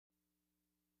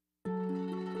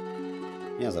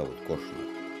Меня зовут Коршунов.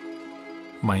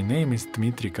 My name is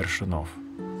Dmitry Korshunov.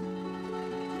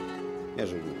 Я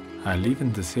живу. I live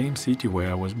in the same city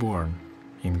where I was born,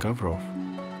 in Kovrov.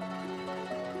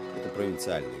 Это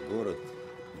провинциальный город.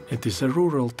 It is a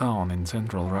rural town in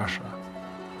central Russia.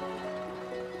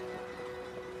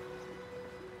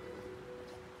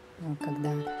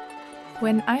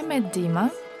 When I met Dima,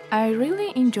 I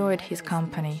really enjoyed his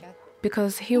company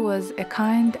because he was a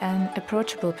kind and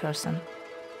approachable person,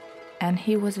 and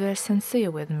he was very sincere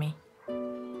with me.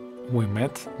 We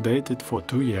met, dated for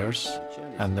 2 years,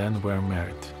 and then were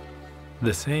married.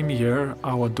 The same year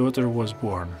our daughter was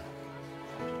born.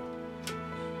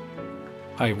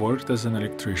 I worked as an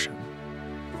electrician.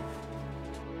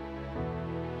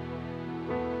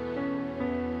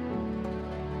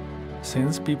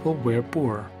 Since people were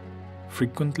poor,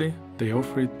 frequently they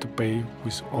offered to pay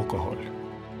with alcohol.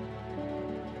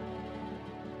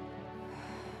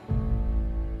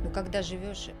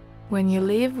 When you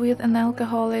live with an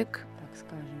alcoholic,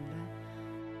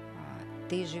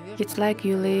 it's like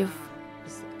you live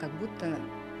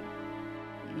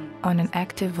on an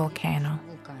active volcano.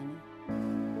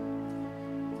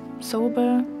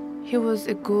 Sober, he was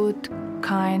a good,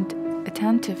 kind,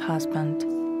 attentive husband.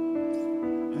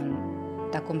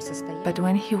 But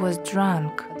when he was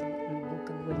drunk,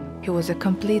 he was a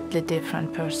completely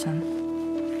different person.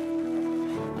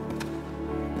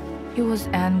 He was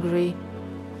angry.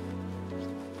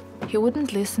 He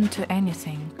wouldn't listen to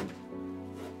anything.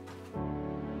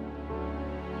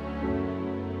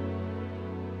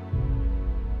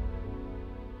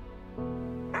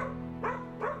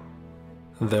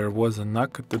 There was a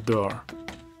knock at the door.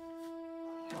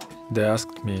 They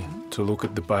asked me to look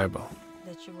at the Bible.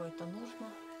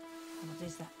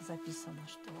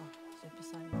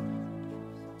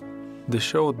 They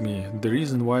showed me the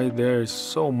reason why there is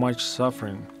so much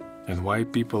suffering and why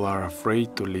people are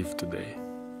afraid to live today.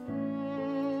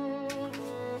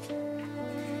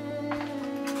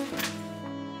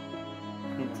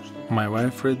 My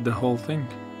wife read the whole thing.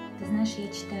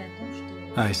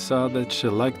 I saw that she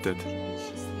liked it.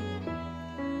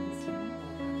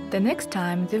 The next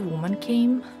time the woman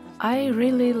came, I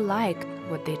really liked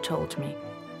what they told me,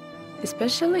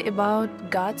 especially about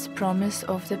God's promise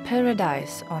of the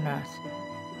paradise on earth,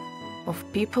 of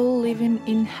people living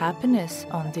in happiness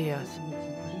on the earth.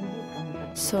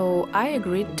 So I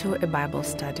agreed to a Bible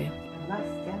study.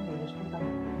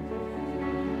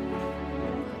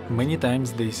 Many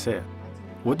times they said,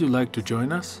 "Would you like to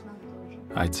join us?"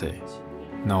 I'd say,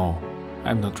 "No,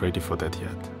 I'm not ready for that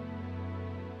yet."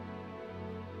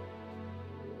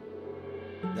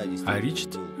 I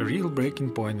reached a real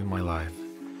breaking point in my life.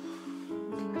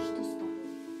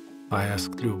 I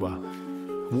asked Luba,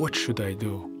 "What should I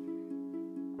do?"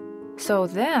 So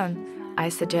then I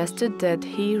suggested that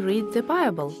he read the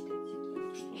Bible.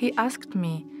 He asked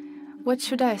me, what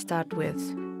should I start with?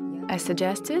 I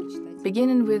suggested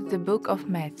beginning with the book of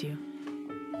Matthew.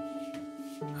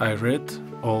 I read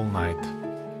all night.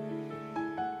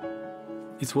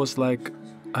 It was like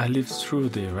I lived through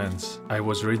the events I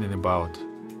was reading about,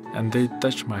 and they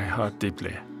touched my heart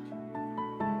deeply.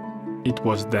 It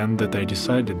was then that I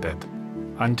decided that,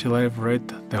 until I've read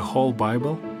the whole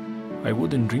Bible, I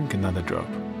wouldn't drink another drop.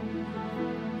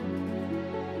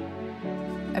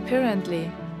 Apparently,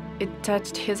 it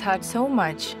touched his heart so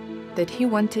much that he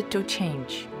wanted to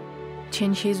change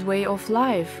his way of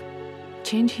life,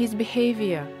 change his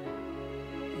behavior.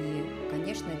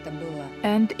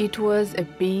 And it was a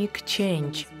big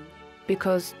change,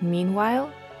 because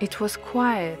meanwhile, it was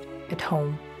quiet at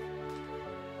home.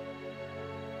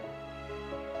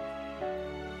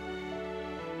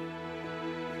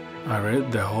 I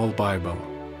read the whole Bible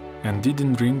and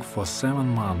didn't drink for 7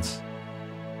 months.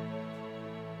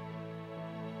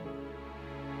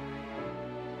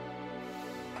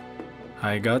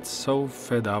 I got so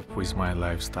fed up with my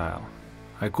lifestyle.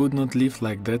 I could not live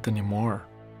like that anymore.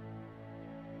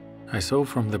 I saw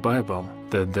from the Bible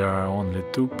that there are only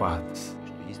 2 paths,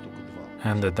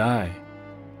 and that I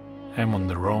am on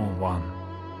the wrong one.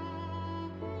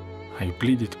 I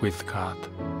pleaded with God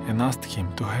and asked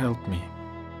Him to help me.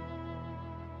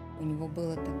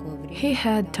 He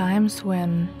had times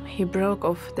when he broke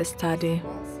off the study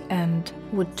and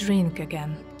would drink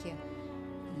again.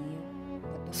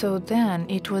 So then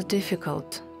it was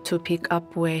difficult to pick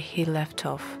up where he left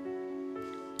off,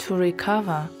 to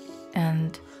recover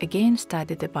and again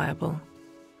study the Bible.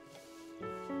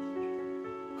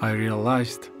 I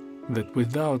realized that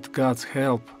without God's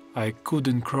help, I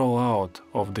couldn't crawl out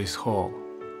of this hole,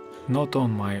 not on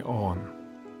my own.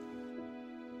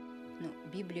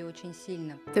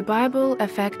 The Bible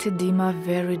affected Dima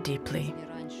very deeply.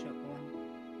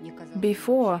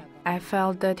 Before, I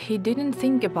felt that he didn't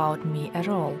think about me at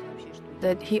all,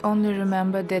 that he only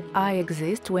remembered that I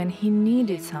exist when he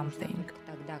needed something.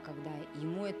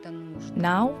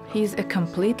 Now, he's a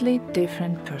completely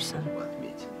different person.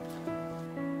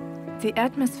 The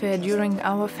atmosphere during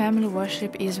our family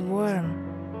worship is warm,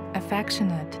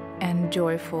 affectionate, and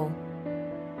joyful.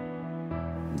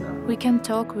 We can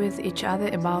talk with each other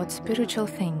about spiritual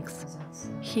things,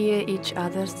 hear each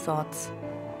other's thoughts,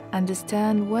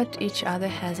 understand what each other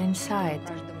has inside,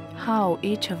 how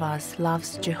each of us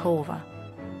loves Jehovah.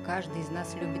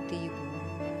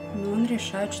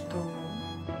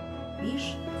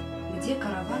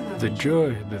 The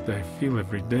joy that I feel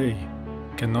every day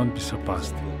cannot be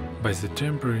surpassed by the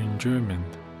temporary enjoyment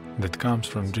that comes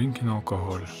from drinking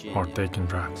alcohol or taking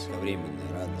drugs.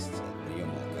 Кратковременная радость от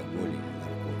приема алкоголя и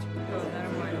наркотиков.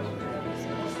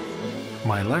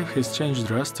 My life has changed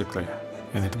drastically,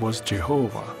 and it was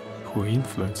Jehovah who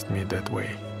influenced me that way.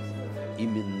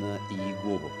 Именно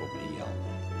Иегова повлиял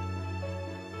на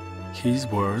это. His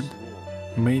word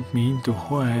made me into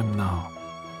who I am now.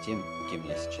 Тем, кем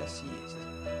я сейчас есть.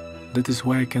 That is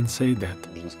why I can say that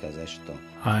Можно сказать, что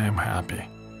I am happy.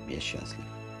 я счастлив.